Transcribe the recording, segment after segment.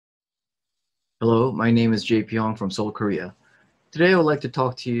Hello, my name is Jay Pyong from Seoul, Korea. Today I would like to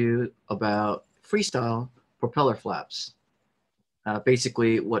talk to you about freestyle propeller flaps.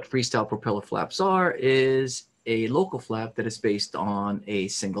 Basically, what freestyle propeller flaps are is a local flap that is based on a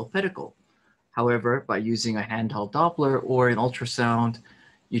single pedicle. However, by using a handheld Doppler or an ultrasound,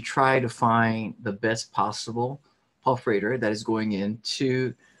 you try to find the best possible puff rater that is going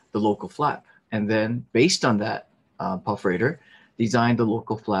into the local flap. And then based on that puff rater, design the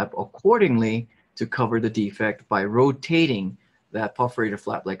local flap accordingly to cover the defect by rotating that puff rater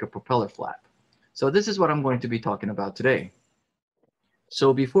flap like a propeller flap. So this is what I'm going to be talking about today.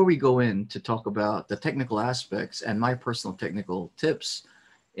 So before we go in to talk about the technical aspects and my personal technical tips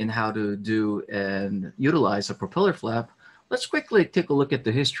in how to do and utilize a propeller flap, let's quickly take a look at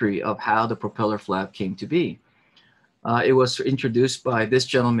the history of how the propeller flap came to be. It was introduced by this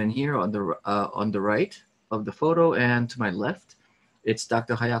gentleman here on the right of the photo, and to my left, it's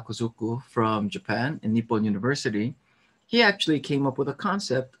Dr. Hayako Zuku from Japan in Nippon University. He actually came up with a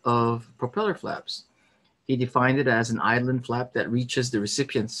concept of propeller flaps. He defined it as an island flap that reaches the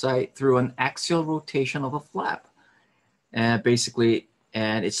recipient site through an axial rotation of a flap. And basically,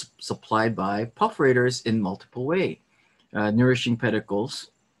 and it's supplied by puff raters in multiple ways, nourishing pedicles.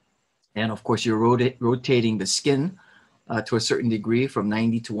 And of course, you're rotating the skin to a certain degree from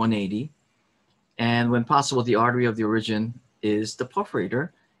 90 to 180. And when possible, the artery of the origin is the puff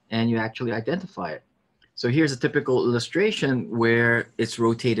rater, and you actually identify it. So here's a typical illustration where it's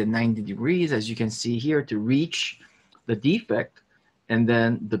rotated 90 degrees, as you can see here, to reach the defect, and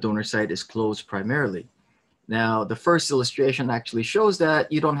then the donor site is closed primarily. Now, the first illustration actually shows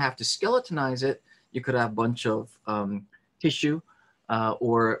that you don't have to skeletonize it. You could have a bunch of tissue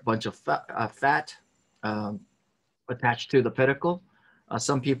or a bunch of fat attached to the pedicle.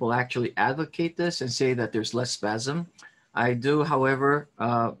 Some people actually advocate this and say that there's less spasm. I do, however,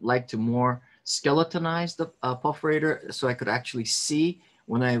 like to more skeletonize the puff rater so I could actually see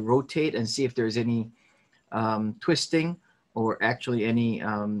when I rotate and see if there's any twisting or actually any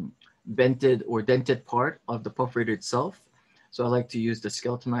bented or dented part of the puff rater itself. So I like to use the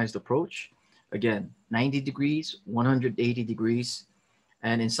skeletonized approach. Again, 90 degrees, 180 degrees.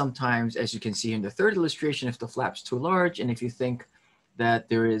 And in sometimes, as you can see in the third illustration, if the flap's too large and if you think that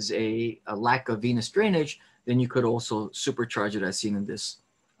there is a lack of venous drainage, then you could also supercharge it as seen in this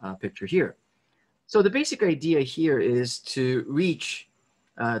picture here. So the basic idea here is to reach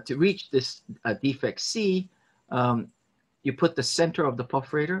this defect C. You put the center of the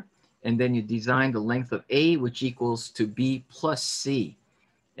puff rater, and then you design the length of A, which equals to B plus C.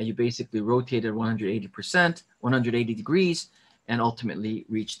 And you basically rotate it 180%, 180 degrees, and ultimately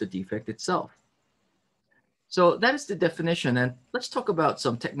reach the defect itself. So that is the definition. And let's talk about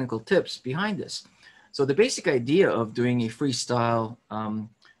some technical tips behind this. So the basic idea of doing a freestyle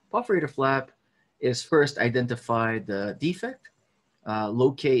puff rater flap is first identify the defect,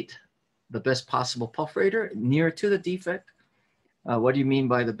 locate the best possible puff rater near to the defect. What do you mean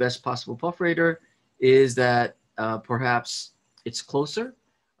by the best possible puff rater? Is that perhaps it's closer,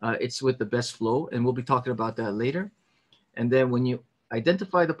 it's with the best flow, and we'll be talking about that later. And then when you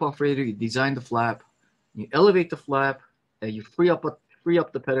identify the puff rater, you design the flap, you elevate the flap, you free up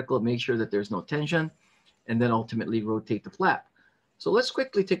the pedicle, make sure that there's no tension, and then ultimately rotate the flap. So let's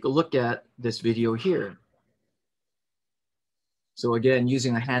quickly take a look at this video here. So again,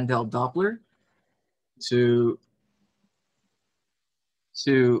 using a handheld Doppler to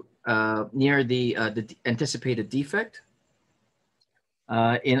near the anticipated defect.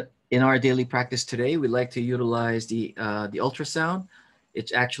 In our daily practice today, we like to utilize the ultrasound.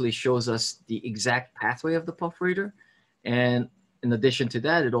 It actually shows us the exact pathway of the puff rater. And in addition to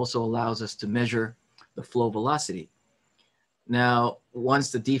that, it also allows us to measure the flow velocity. Now,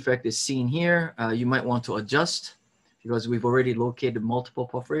 once the defect is seen here, you might want to adjust because we've already located multiple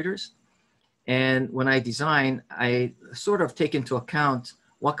puff raters. And when I design, I sort of take into account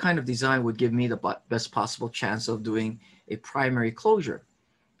what kind of design would give me the best possible chance of doing a primary closure.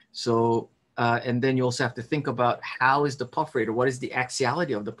 So, and then you also have to think about how is the puff rater, what is the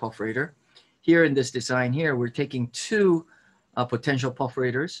axiality of the puff rater. Here in this design here, we're taking two potential puff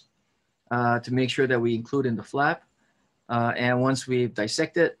raters to make sure that we include in the flap. And once we've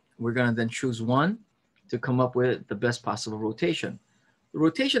dissected, we're gonna then choose one to come up with the best possible rotation. The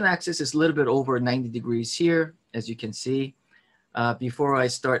rotation axis is a little bit over 90 degrees here, as you can see. Before I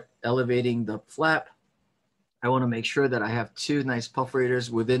start elevating the flap, I wanna make sure that I have two nice puff raters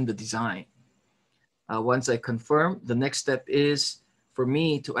within the design. Once I confirm, the next step is for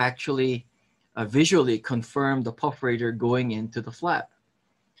me to actually visually confirm the puff rater going into the flap.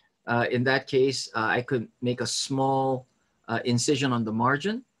 In that case, I could make a small incision on the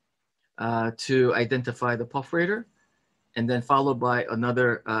margin to identify the perforator, and then followed by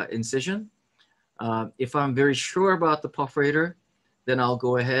another incision. If I'm very sure about the perforator, then I'll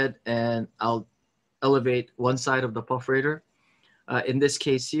go ahead and I'll elevate one side of the perforator. In this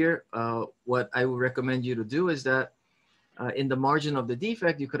case here, what I would recommend you to do is that in the margin of the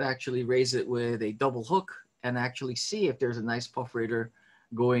defect, you could actually raise it with a double hook and actually see if there's a nice perforator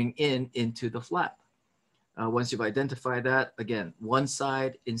going into the flap. Once you've identified that, again, one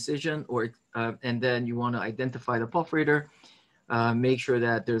side incision, and then you want to identify the perforator, make sure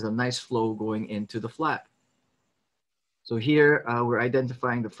that there's a nice flow going into the flap. So here we're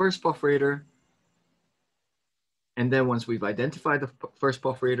identifying the first perforator. And then once we've identified the first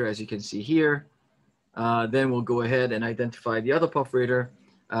perforator, as you can see here, then we'll go ahead and identify the other perforator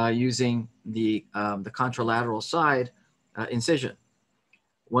using the contralateral side incision.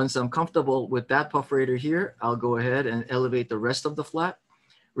 Once I'm comfortable with that perforator here, I'll go ahead and elevate the rest of the flap.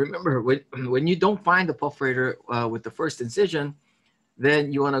 Remember, when you don't find the perforator with the first incision,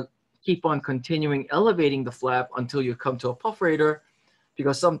 then you want to keep on continuing elevating the flap until you come to a perforator,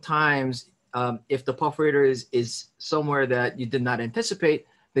 because sometimes if the perforator is somewhere that you did not anticipate,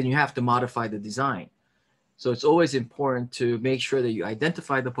 then you have to modify the design. So it's always important to make sure that you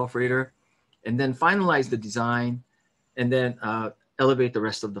identify the perforator and then finalize the design and then elevate the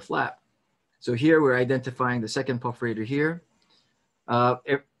rest of the flap. So here we're identifying the second perforator here.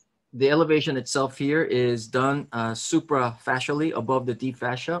 The elevation itself here is done suprafascially above the deep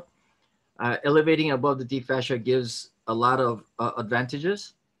fascia. Elevating above the deep fascia gives a lot of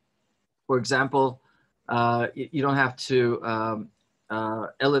advantages. For example, you don't have to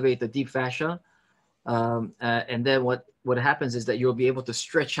elevate the deep fascia. And then what happens is that you'll be able to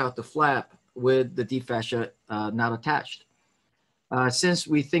stretch out the flap with the deep fascia not attached. Since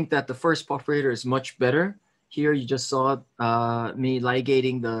we think that the first perforator is much better, here you just saw me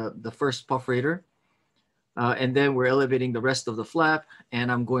ligating the first perforator. And then we're elevating the rest of the flap,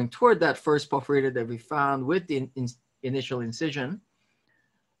 and I'm going toward that first perforator that we found with the initial incision.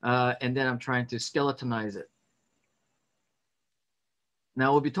 And then I'm trying to skeletonize it.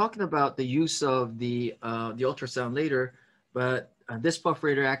 Now we'll be talking about the use of the ultrasound later, but this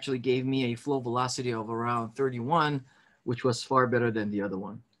perforator actually gave me a flow velocity of around 31, which was far better than the other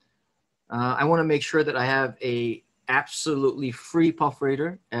one. I want to make sure that I have a absolutely free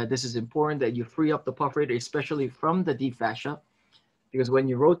perforator. This is important that you free up the perforator, especially from the deep fascia, because when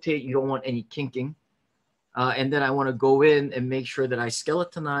you rotate, you don't want any kinking. And then I want to go in and make sure that I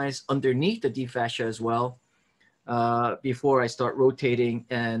skeletonize underneath the deep fascia as well before I start rotating.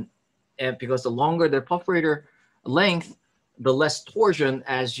 And because the longer the perforator length, the less torsion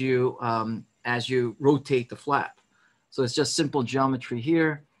as you rotate the flap. So it's just simple geometry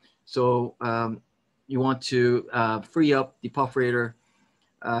here. So you want to free up the perforator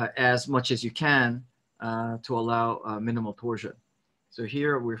as much as you can to allow minimal torsion. So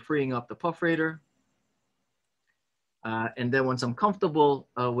here we're freeing up the perforator. And then once I'm comfortable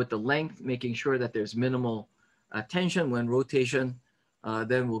with the length, making sure that there's minimal tension when rotation,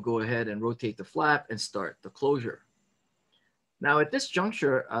 then we'll go ahead and rotate the flap and start the closure. Now at this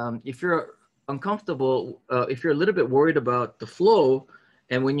juncture, if you're uncomfortable, if you're a little bit worried about the flow,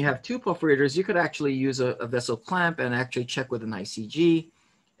 and when you have two perforators, you could actually use a vessel clamp and actually check with an ICG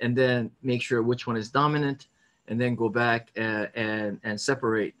and then make sure which one is dominant, and then go back and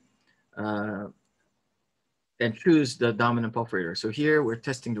separate and choose the dominant perforator. So here we're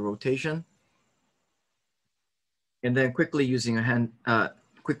testing the rotation, and then quickly using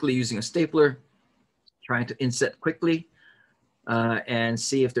a stapler, trying to inset quickly and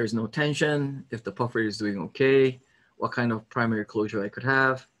see if there's no tension, if the perforator is doing okay, what kind of primary closure I could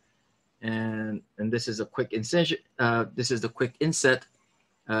have. And this is a quick incision. This is the quick inset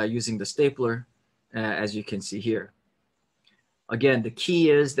using the stapler, as you can see here. Again, the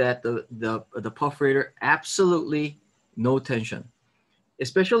key is that the perforator, absolutely no tension,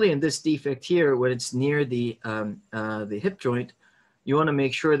 especially in this defect here when it's near the hip joint. You want to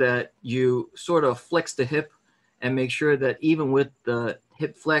make sure that you sort of flex the hip and make sure that even with the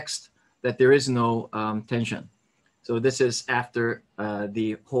hip flexed, that there is no tension. So this is after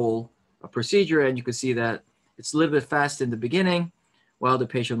the whole procedure, and you can see that it's a little bit fast in the beginning while the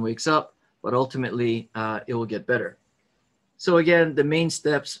patient wakes up, but ultimately it will get better. So again, the main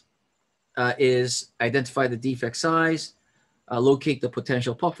steps is identify the defect size, locate the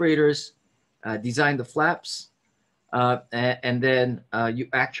potential perforators, design the flaps, and then you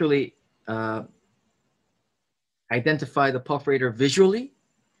actually identify the perforator visually,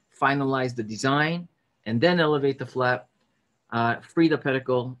 finalize the design, and then elevate the flap, free the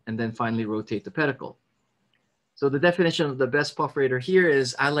pedicle, and then finally rotate the pedicle. So the definition of the best perforator here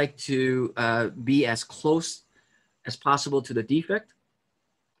is I like to be as close as possible to the defect,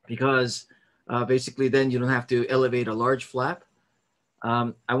 because basically then you don't have to elevate a large flap.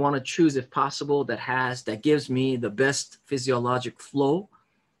 I want to choose, if possible, that gives me the best physiologic flow.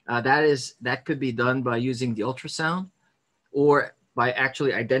 That could be done by using the ultrasound, or by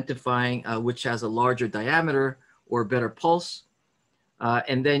actually identifying which has a larger diameter or better pulse.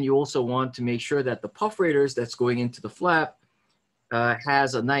 And then you also want to make sure that the perforators that's going into the flap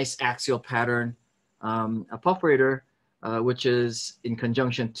has a nice axial pattern, a perforator, which is in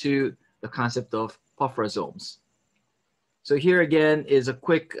conjunction to the concept of pufferosomes. So here again is a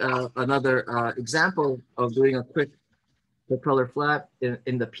quick, another example of doing a quick propeller flap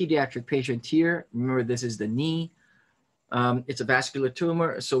in the pediatric patient here. Remember, this is the knee. It's a vascular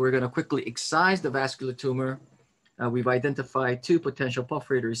tumor, so we're going to quickly excise the vascular tumor. We've identified 2 potential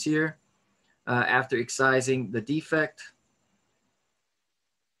perforators here. After excising the defect,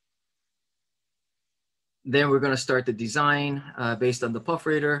 then we're going to start the design based on the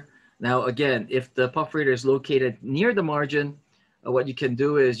perforator. Now, again, if the perforator is located near the margin, what you can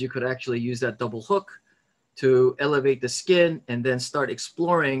do is you could actually use that double hook to elevate the skin and then start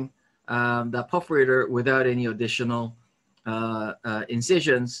exploring that perforator without any additional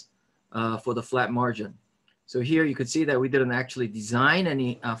incisions for the flap margin. So here you could see that we didn't actually design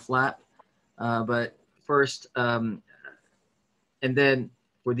any flap, but first, and then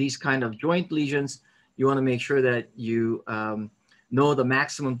for these kind of joint lesions, you want to make sure that you know the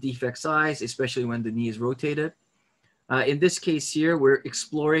maximum defect size, especially when the knee is rotated. In this case here, we're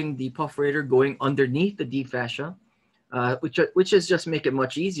exploring the perforator going underneath the deep fascia, which is just make it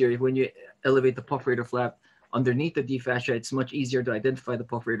much easier. When you elevate the perforator flap underneath the deep fascia, it's much easier to identify the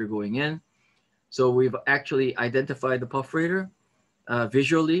perforator going in. So we've actually identified the perforator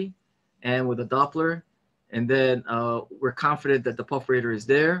visually and with a Doppler. And then we're confident that the perforator is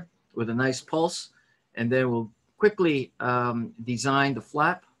there with a nice pulse. And then we'll quickly design the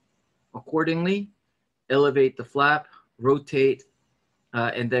flap accordingly, elevate the flap, rotate,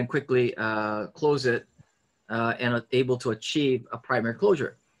 and then quickly close it and able to achieve a primary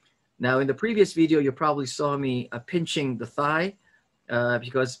closure. Now, in the previous video, you probably saw me pinching the thigh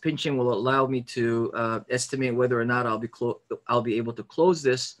because pinching will allow me to estimate whether or not I'll be able to close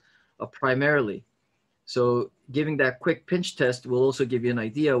this primarily. So giving that quick pinch test will also give you an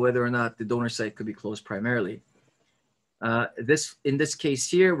idea whether or not the donor site could be closed primarily. In this case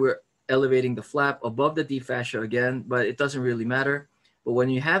here, we're elevating the flap above the deep fascia again, but it doesn't really matter. But when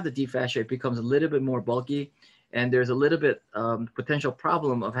you have the deep fascia, it becomes a little bit more bulky, and there's a little bit potential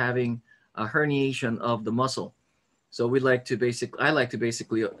problem of having a herniation of the muscle. So I like to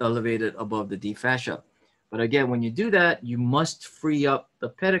basically elevate it above the deep fascia. But again, when you do that, you must free up the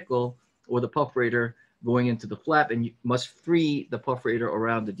pedicle or the perforator going into the flap, and you must free the perforator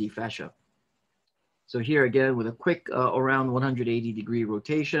around the deep fascia. So here again, with a quick around 180-degree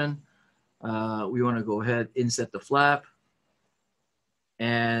rotation, we want to go ahead, inset the flap.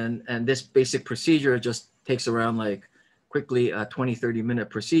 And this basic procedure just takes around like quickly a 20-30 minute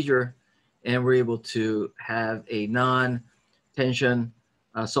procedure. And we're able to have a non-tension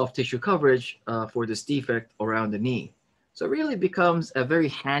soft tissue coverage for this defect around the knee. So it really becomes a very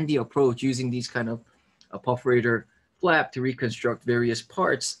handy approach using these kind of perforator flap to reconstruct various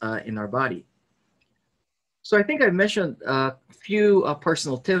parts in our body. So I think I mentioned a few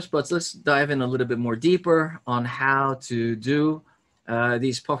personal tips, but let's dive in a little bit more deeper on how to do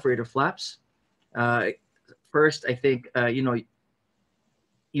these perforator flaps. First, I think,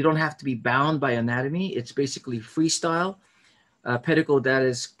 you don't have to be bound by anatomy. It's basically freestyle pedicle that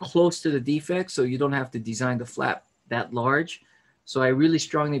is close to the defect, so you don't have to design the flap that large. So I really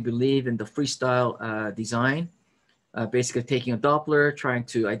strongly believe in the freestyle design. Basically taking a Doppler, trying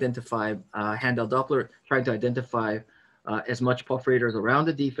to identify, handheld Doppler, trying to identify as much perforators around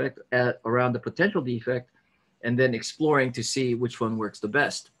the defect, around the potential defect, and then exploring to see which one works the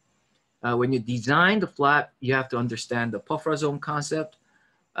best. When you design the flap, you have to understand the pufferosome concept,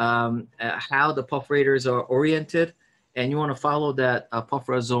 how the perforators are oriented, and you want to follow that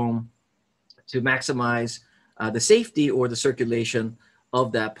pufferosome to maximize the safety or the circulation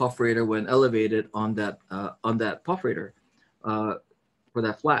of that perforator when elevated on that perforator for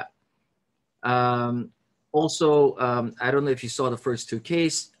that flap. Also, I don't know if you saw the first 2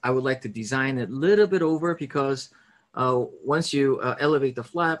 cases. I would like to design it a little bit over because once you elevate the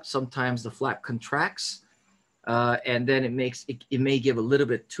flap, sometimes the flap contracts and then it may give a little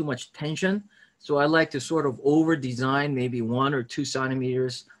bit too much tension. So I like to sort of over design, maybe 1 or 2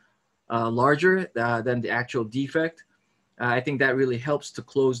 centimeters larger than the actual defect. I think that really helps to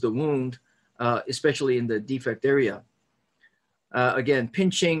close the wound especially in the defect area. Again,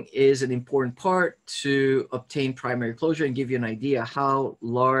 pinching is an important part to obtain primary closure and give you an idea how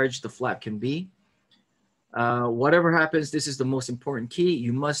large the flap can be. Whatever happens, this is the most important key.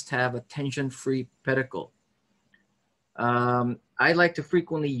 You must have a tension-free pedicle. I like to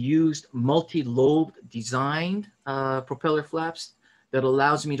frequently use multi-lobed designed propeller flaps that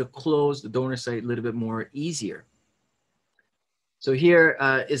allows me to close the donor site a little bit more easier. So here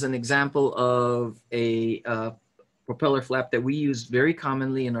is an example of a propeller flap that we use very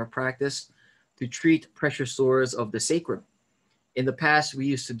commonly in our practice to treat pressure sores of the sacrum. In the past, we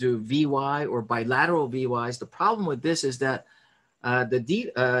used to do VY or bilateral VYs. The problem with this is that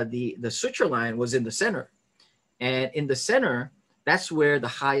the suture line was in the center. And in the center, that's where the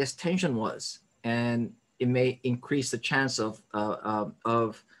highest tension was. And it may increase the chance of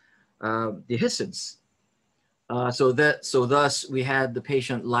dehiscence. So thus we had the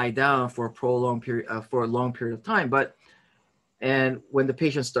patient lie down for a prolonged period, for a long period of time. And when the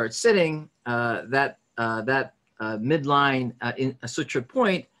patient starts sitting, that midline in a sutured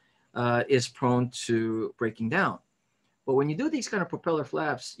point is prone to breaking down. But when you do these kind of propeller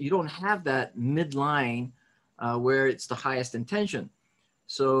flaps, you don't have that midline where it's the highest in tension.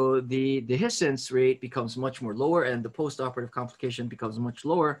 So the dehiscence rate becomes much more lower and the postoperative complication becomes much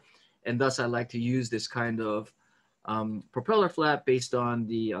lower. And thus I like to use this kind of propeller flap based on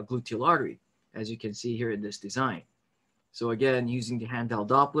the gluteal artery, as you can see here in this design. So again, using the handheld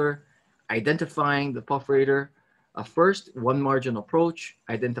Doppler, identifying the perforator. First, one margin approach,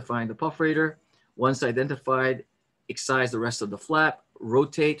 identifying the perforator. Once identified, excise the rest of the flap,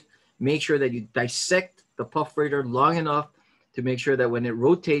 rotate, make sure that you dissect the perforator long enough to make sure that when it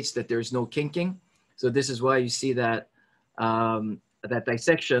rotates that there's no kinking. So this is why you see that, that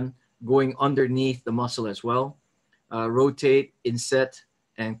dissection going underneath the muscle as well. Rotate, inset,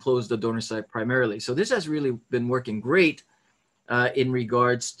 and close the donor site primarily. So this has really been working great in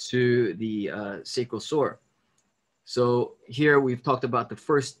regards to the sacral sore. So here we've talked about the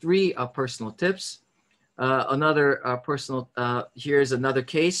first three personal tips. Here's another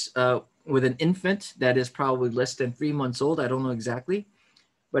case with an infant that is probably less than 3 months old. I don't know exactly.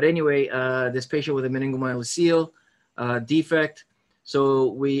 But anyway, this patient with a meningomyelocele defect. So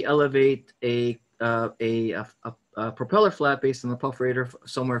we elevate a propeller flap based on the perforator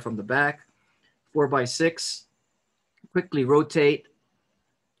somewhere from the back, 4x6, quickly rotate,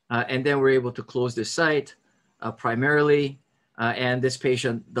 and then we're able to close this site primarily. And this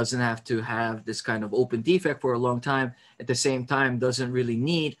patient doesn't have to have this kind of open defect for a long time. At the same time, doesn't really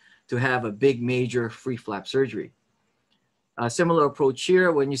need to have a big major free flap surgery. Similar approach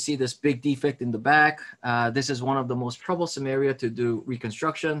here, when you see this big defect in the back, this is one of the most troublesome area to do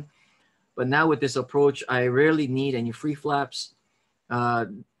reconstruction. But now with this approach, I rarely need any free flaps.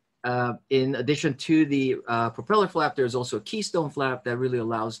 In addition to the propeller flap, there's also a keystone flap that really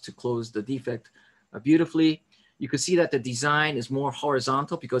allows to close the defect beautifully. You can see that the design is more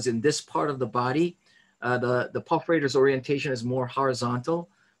horizontal because in this part of the body, the perforator's orientation is more horizontal.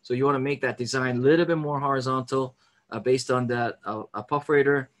 So you want to make that design a little bit more horizontal based on that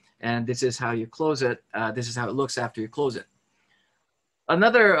perforator. And this is how you close it. This is how it looks after you close it.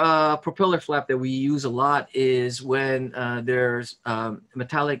 Another propeller flap that we use a lot is when there's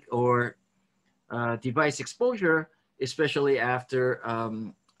metallic or device exposure, especially after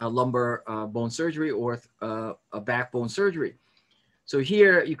a lumbar bone surgery or a backbone surgery. So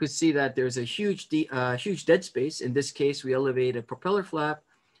here you could see that there's a huge dead space. In this case, we elevate a propeller flap,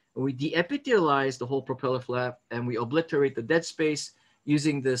 and we de-epithelialize the whole propeller flap, and we obliterate the dead space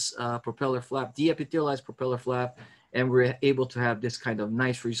using this propeller flap, de-epithelialized propeller flap, and we're able to have this kind of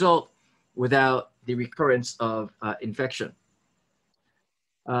nice result without the recurrence of infection.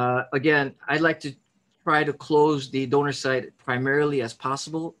 Again, I'd like to try to close the donor site primarily as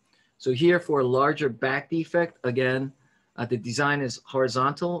possible. So here for a larger back defect, again, the design is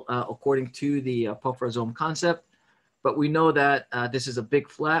horizontal according to the pulverizome concept, but we know that this is a big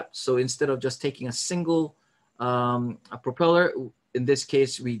flap. So instead of just taking a single propeller, in this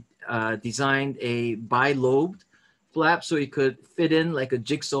case, we designed a bi-lobed flap so it could fit in like a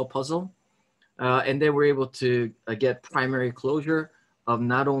jigsaw puzzle. And then we're able to get primary closure of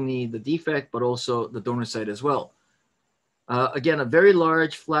not only the defect, but also the donor site as well. Again, a very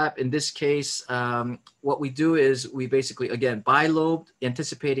large flap. In this case, what we do is we basically, again, bi-lobed,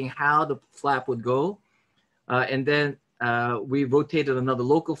 anticipating how the flap would go. And then we rotated another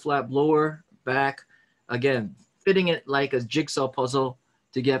local flap, lower, back, again, fitting it like a jigsaw puzzle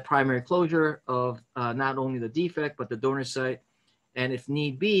to get primary closure of not only the defect, but the donor site. And if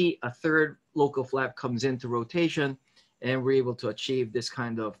need be, a third local flap comes into rotation, and we're able to achieve this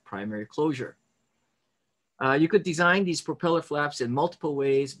kind of primary closure. You could design these propeller flaps in multiple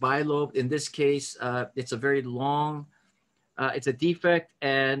ways. Bilobed, in this case, it's a very long, it's a defect,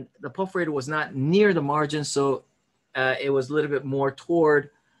 and the perforator was not near the margin, so it was a little bit more toward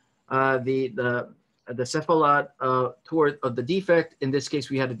the cephalad, toward the defect. In this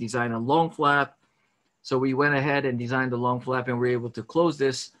case, we had to design a long flap, so we went ahead and designed the long flap, and we were able to close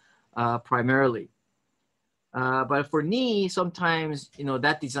this primarily. But for knee, sometimes,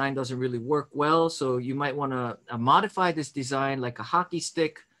 that design doesn't really work well. So you might want to modify this design like a hockey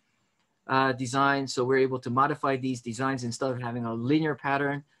stick design. So we're able to modify these designs instead of having a linear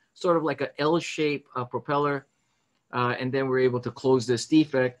pattern, sort of like an L-shaped propeller. And then we're able to close this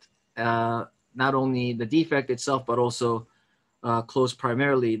defect, not only the defect itself, but also close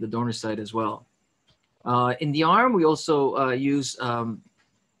primarily the donor side as well. In the arm, we also use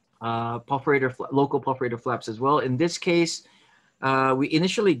local perforator flaps as well. In this case, we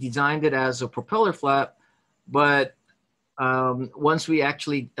initially designed it as a propeller flap, but once we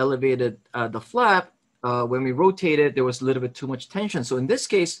actually elevated the flap, when we rotated, there was a little bit too much tension. So in this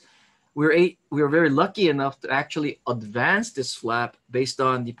case, we were very lucky enough to actually advance this flap based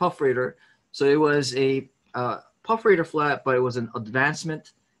on the perforator. So it was a perforator flap, but it was an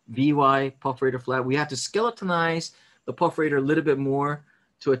advancement VY perforator flap. We had to skeletonize the perforator a little bit more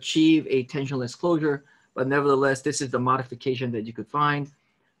to achieve a tensionless closure, but nevertheless, this is the modification that you could find.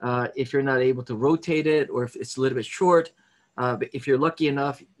 If you're not able to rotate it, or if it's a little bit short, but if you're lucky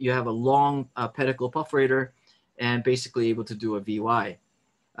enough, you have a long pedicle perforator and basically able to do a VY.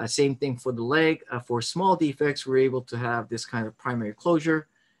 Same thing for the leg. For small defects, we're able to have this kind of primary closure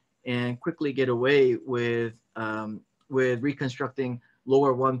and quickly get away with reconstructing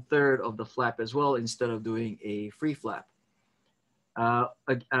lower 1/3 of the flap as well, instead of doing a free flap.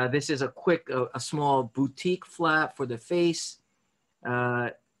 This is a small boutique flap for the face.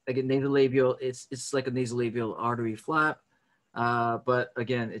 Again, nasolabial, it's like a nasolabial artery flap. But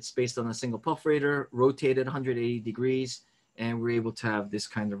again, it's based on a single perforator, rotated 180 degrees, and we're able to have this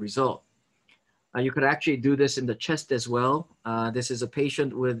kind of result. You could actually do this in the chest as well. This is a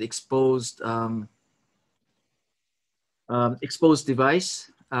patient with exposed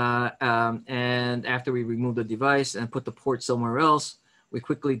device. And after we removed the device and put the port somewhere else, we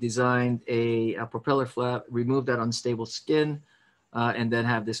quickly designed a propeller flap, remove that unstable skin, and then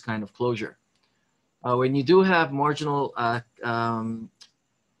have this kind of closure. When you do have marginal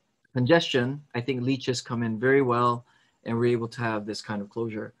congestion, I think leeches come in very well, and we're able to have this kind of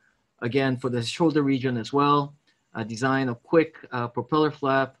closure. Again, for the shoulder region as well, design a quick propeller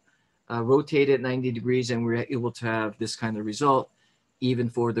flap, rotate it 90 degrees, and we're able to have this kind of result, even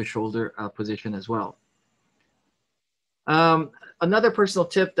for the shoulder position as well. Another personal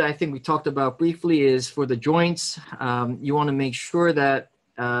tip that I think we talked about briefly is for the joints. You want to make sure that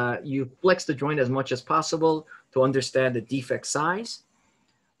you flex the joint as much as possible to understand the defect size.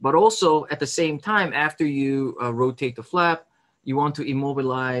 But also at the same time, after you rotate the flap, you want to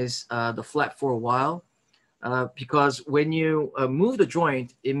immobilize the flap for a while, because when you move the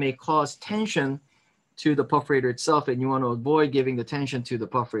joint, it may cause tension to the perforator itself, and you want to avoid giving the tension to the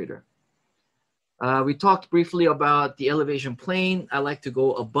perforator. We talked briefly about the elevation plane. I like to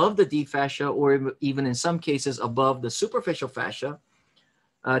go above the deep fascia, or even in some cases above the superficial fascia,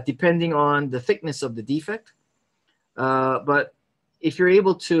 depending on the thickness of the defect. But if you're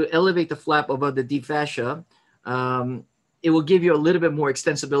able to elevate the flap above the deep fascia, it will give you a little bit more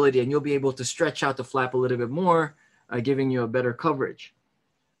extensibility, and you'll be able to stretch out the flap a little bit more, giving you a better coverage.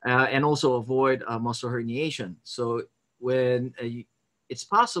 And also avoid muscle herniation. So when it's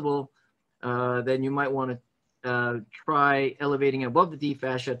possible, then you might want to try elevating above the deep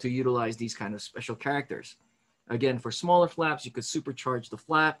fascia to utilize these kind of special characters. Again, for smaller flaps, you could supercharge the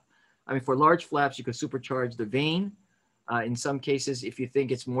flap. I mean, for large flaps, you could supercharge the vein. In some cases, if you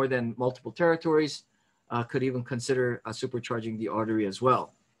think it's more than multiple territories, could even consider supercharging the artery as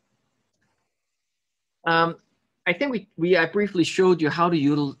well. I think I briefly showed you how to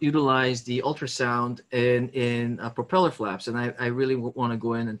utilize the ultrasound in propeller flaps, and I really want to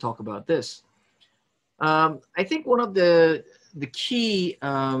go in and talk about this. I think one of the key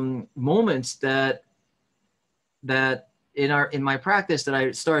moments that in my practice that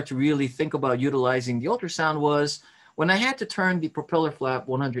I started to really think about utilizing the ultrasound was when I had to turn the propeller flap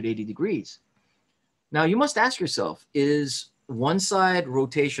 180 degrees. Now you must ask yourself, is one side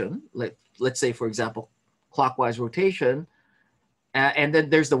rotation, let's say for example, clockwise rotation, and then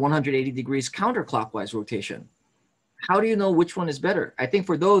there's the 180 degrees counterclockwise rotation. How do you know which one is better? I think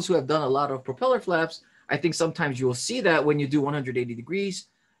for those who have done a lot of propeller flaps, I think sometimes you'll see that when you do 180 degrees,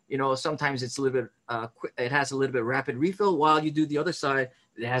 you know, sometimes it's a little bit, it has a little bit rapid refill, while you do the other side,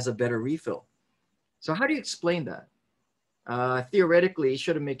 it has a better refill. So how do you explain that? Theoretically, it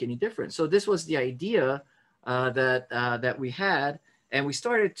shouldn't make any difference. So this was the idea that we had, and we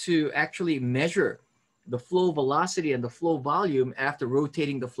started to actually measure the flow velocity and the flow volume after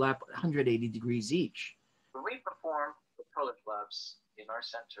rotating the flap 180 degrees each. When we perform propeller flaps in our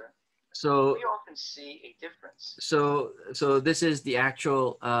center, so we often see a difference. So this is the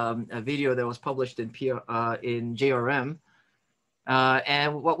actual a video that was published in JRM.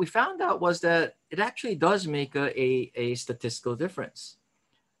 And what we found out was that it actually does make a statistical difference.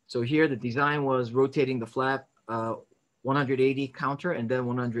 So here the design was rotating the flap 180 counter and then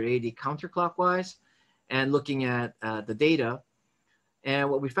 180 counterclockwise, and looking at the data. And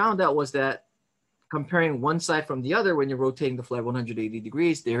what we found out was that comparing one side from the other, when you're rotating the flap 180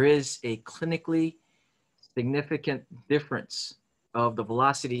 degrees, there is a clinically significant difference of the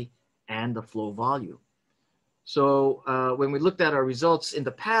velocity and the flow volume. So when we looked at our results in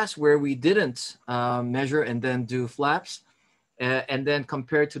the past where we didn't measure and then do flaps, and then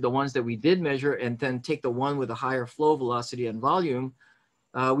compared to the ones that we did measure and then take the one with a higher flow velocity and volume,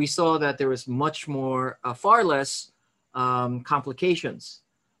 we saw that there was much more, far less complications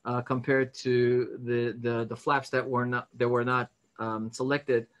compared to the flaps that were not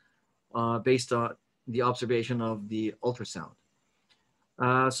selected based on the observation of the ultrasound.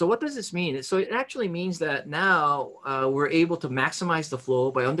 So what does this mean? So it actually means that now we're able to maximize the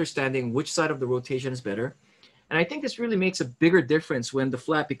flow by understanding which side of the rotation is better. And I think this really makes a bigger difference when the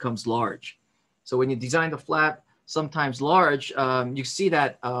flap becomes large. So when you design the flap sometimes large, you see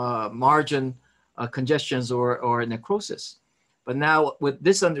that margin congestions or necrosis. But now with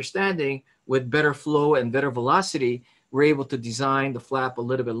this understanding, with better flow and better velocity, we're able to design the flap a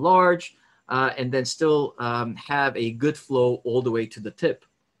little bit large, and then still have a good flow all the way to the tip.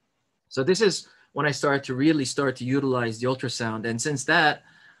 So this is when I started to really utilize the ultrasound. And since that,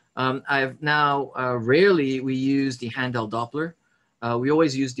 I've now rarely we use the handheld Doppler. We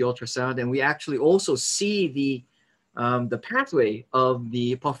always use the ultrasound, and we actually also see the pathway of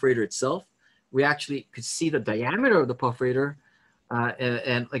the perforator itself. We actually could see the diameter of the perforator,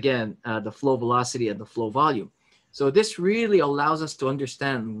 and again, the flow velocity and the flow volume. So this really allows us to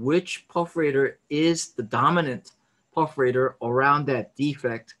understand which perforator is the dominant perforator around that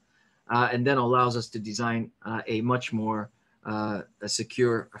defect, and then allows us to design a much more a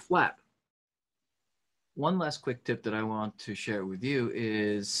secure flap. One last quick tip that I want to share with you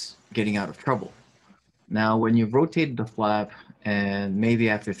is getting out of trouble. Now, when you've rotated the flap and maybe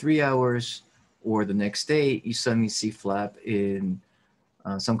after 3 hours or the next day, you suddenly see flap in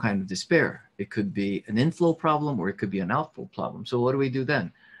some kind of despair. It could be an inflow problem or it could be an outflow problem. So what do we do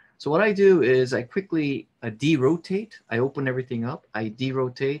then? So what I do is I quickly derotate. I open everything up. I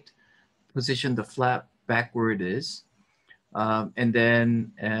derotate, position the flap back where it is, and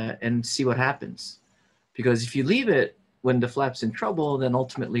then and see what happens. Because if you leave it when the flap's in trouble, then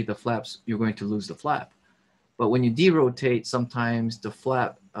ultimately the flaps, you're going to lose the flap. But when you derotate, sometimes the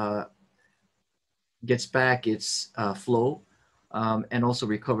flap gets back its flow, and also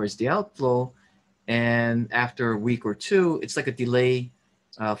recovers the outflow. And after a week or two, it's like a delay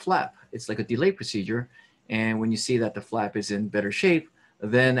flap. It's like a delay procedure. And when you see that the flap is in better shape,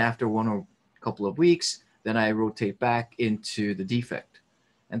 then after one or a couple of weeks, then I rotate back into the defect.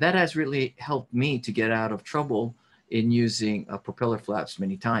 And that has really helped me to get out of trouble in using propeller flaps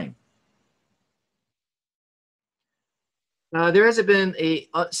many times. There has been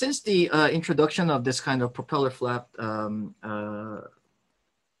since the introduction of this kind of propeller flap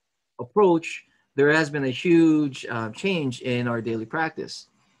approach, there has been a huge change in our daily practice.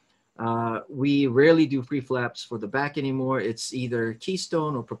 We rarely do free flaps for the back anymore. It's either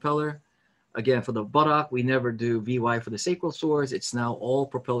keystone or propeller. Again, for the buttock, we never do VY for the sacral sores. It's now all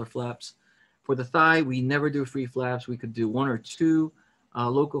propeller flaps. For the thigh, we never do free flaps. We could do 1 or 2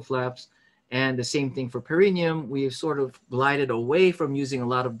 local flaps. And the same thing for perineum. We've sort of glided away from using a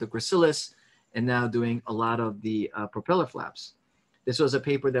lot of the gracilis and now doing a lot of the propeller flaps. This was a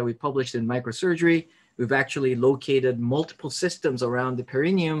paper that we published in Microsurgery. We've actually located multiple systems around the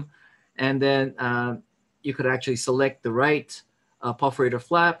perineum, and then you could actually select the right perforator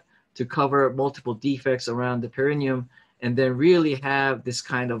flap to cover multiple defects around the perineum, and then really have this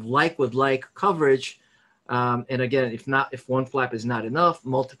kind of like with like coverage. And again, if one flap is not enough,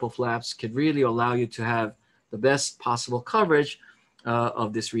 multiple flaps could really allow you to have the best possible coverage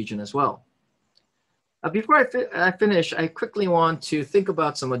of this region as well. Before I finish, I quickly want to think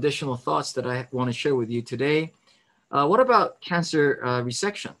about some additional thoughts that I want to share with you today. What about cancer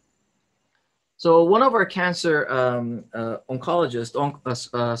resection? So one of our cancer oncologists,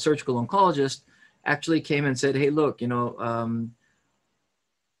 surgical oncologist, actually came and said, "Hey, look,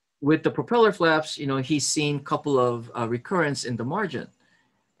 with the propeller flaps, he's seen a couple of recurrence in the margin."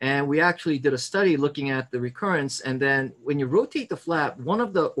 And we actually did a study looking at the recurrence. And then when you rotate the flap, one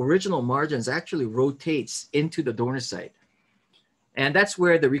of the original margins actually rotates into the donor site. And that's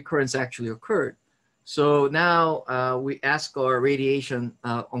where the recurrence actually occurred. So now we ask our radiation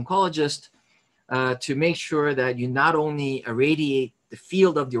oncologist to make sure that you not only irradiate the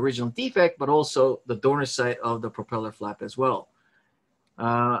field of the original defect, but also the donor site of the propeller flap as well.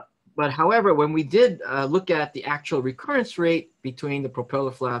 But however, when we did look at the actual recurrence rate between the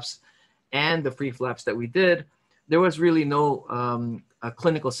propeller flaps and the free flaps that we did, there was really no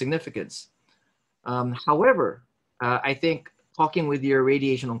clinical significance. However, I think talking with your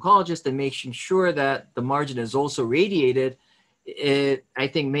radiation oncologist and making sure that the margin is also radiated, I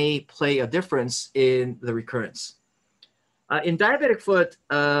think may play a difference in the recurrence. In diabetic foot,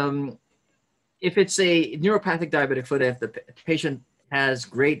 if it's a neuropathic diabetic foot, if the patient has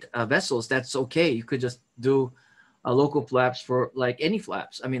great vessels, that's okay. You could just do local flaps for like any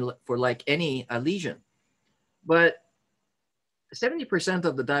flaps. I mean, for like any lesion. But 70%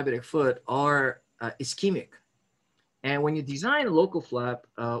 of the diabetic foot are ischemic. And when you design a local flap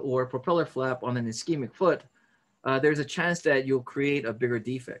or a propeller flap on an ischemic foot, there's a chance that you'll create a bigger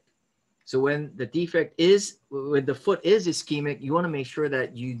defect. So when the foot is ischemic, you want to make sure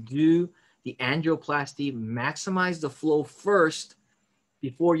that you do the angioplasty, maximize the flow first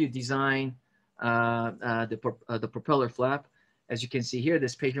before you design the propeller flap. As you can see here,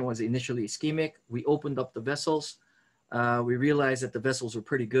 this patient was initially ischemic. We opened up the vessels. We realized that the vessels were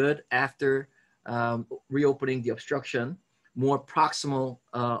pretty good after reopening the obstruction, more proximal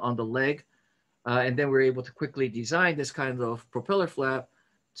on the leg. And then we were able to quickly design this kind of propeller flap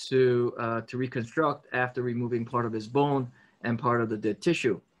to reconstruct after removing part of his bone and part of the dead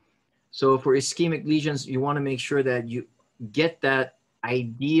tissue. So for ischemic lesions, you want to make sure that you get that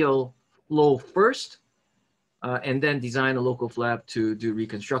ideal flow first and then design a local flap to do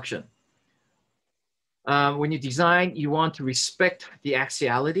reconstruction. When you design, you want to respect the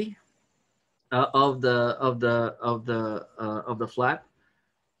axiality of the flap.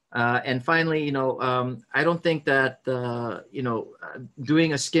 And finally, I don't think that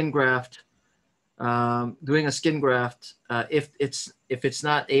doing a skin graft, if it's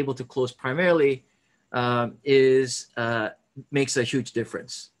not able to close primarily, makes a huge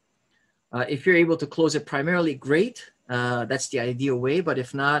difference. If you're able to close it primarily, great. That's the ideal way. But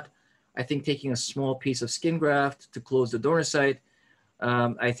if not, I think taking a small piece of skin graft to close the donor site,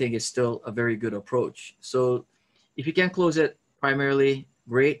 I think is still a very good approach. So if you can close it primarily,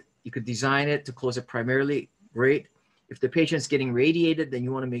 great. You could design it to close it primarily, great. If the patient's getting radiated, then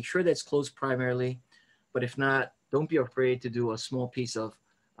you want to make sure that's closed primarily. But if not, don't be afraid to do a small piece of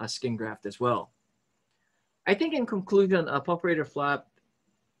skin graft as well. I think in conclusion, a perforator flap,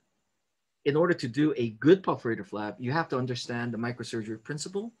 in order to do a good perforator flap, you have to understand the microsurgery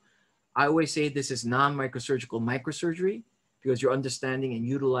principle. I always say this is non-microsurgical microsurgery because you're understanding and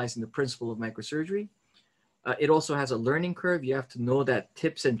utilizing the principle of microsurgery. It also has a learning curve. You have to know that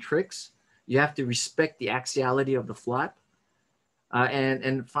tips and tricks. You have to respect the axiality of the flap.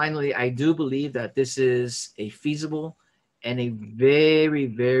 And finally, I do believe that this is a feasible and a very,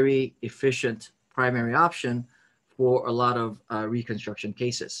 very efficient primary option for a lot of reconstruction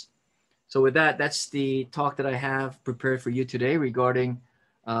cases. So with that, that's the talk that I have prepared for you today regarding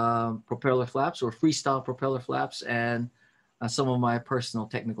propeller flaps or freestyle propeller flaps and some of my personal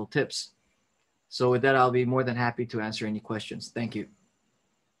technical tips. So with that, I'll be more than happy to answer any questions. Thank you.